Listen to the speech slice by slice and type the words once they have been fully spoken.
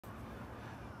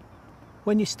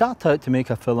When you start out to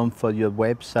make a film for your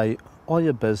website or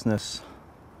your business,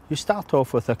 you start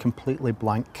off with a completely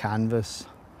blank canvas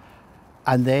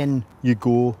and then you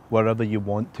go wherever you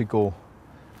want to go.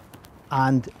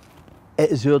 And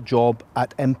it is your job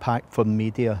at Impact for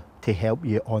Media to help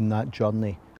you on that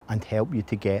journey and help you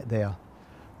to get there.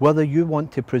 Whether you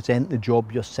want to present the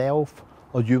job yourself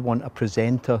or you want a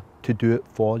presenter to do it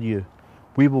for you,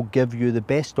 we will give you the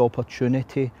best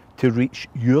opportunity to reach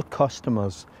your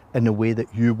customers in the way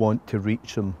that you want to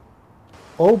reach them.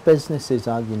 All businesses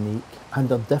are unique and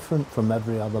are different from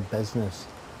every other business.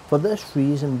 For this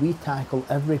reason, we tackle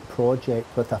every project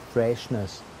with a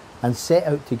freshness and set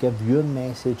out to give your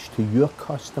message to your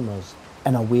customers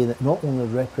in a way that not only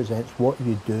represents what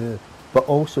you do, but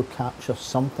also captures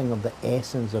something of the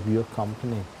essence of your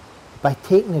company. By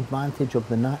taking advantage of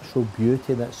the natural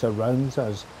beauty that surrounds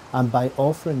us and by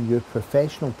offering you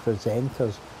professional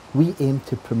presenters, we aim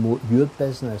to promote your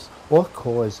business or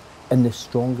cause in the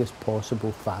strongest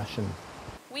possible fashion.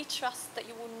 We trust that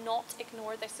you will not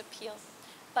ignore this appeal,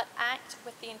 but act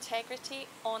with the integrity,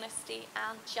 honesty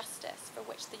and justice for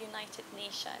which the United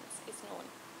Nations is known.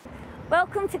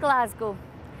 Welcome to Glasgow.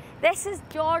 This is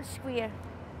George Square.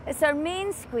 It's our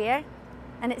main square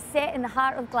and it's set in the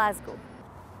heart of Glasgow.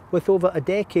 With over a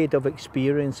decade of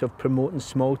experience of promoting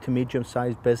small to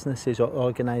medium-sized businesses or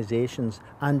organisations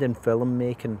and in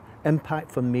filmmaking,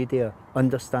 Impact for Media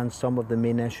understands some of the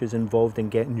main issues involved in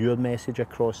getting your message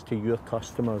across to your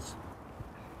customers.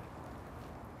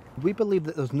 We believe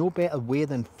that there's no better way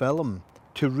than film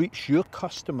to reach your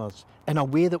customers in a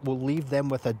way that will leave them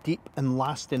with a deep and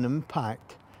lasting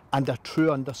impact and a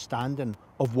true understanding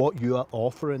of what you are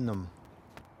offering them.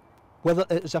 Whether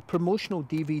it is a promotional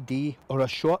DVD or a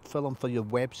short film for your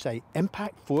website,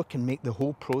 Impact 4 can make the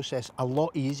whole process a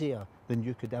lot easier than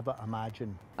you could ever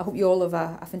imagine. I hope you all have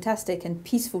a fantastic and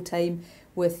peaceful time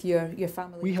with your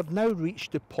family. We have now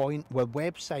reached the point where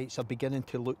websites are beginning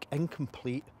to look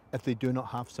incomplete if they do not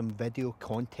have some video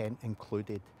content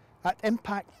included. At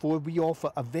Impact 4 we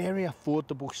offer a very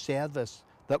affordable service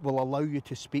that will allow you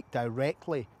to speak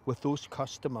directly with those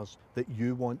customers that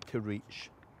you want to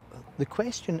reach. The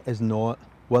question is not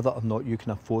whether or not you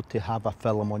can afford to have a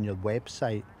film on your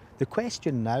website. The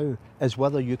question now is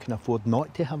whether you can afford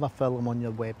not to have a film on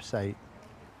your website.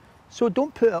 So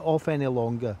don't put it off any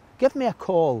longer. Give me a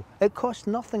call. It costs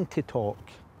nothing to talk.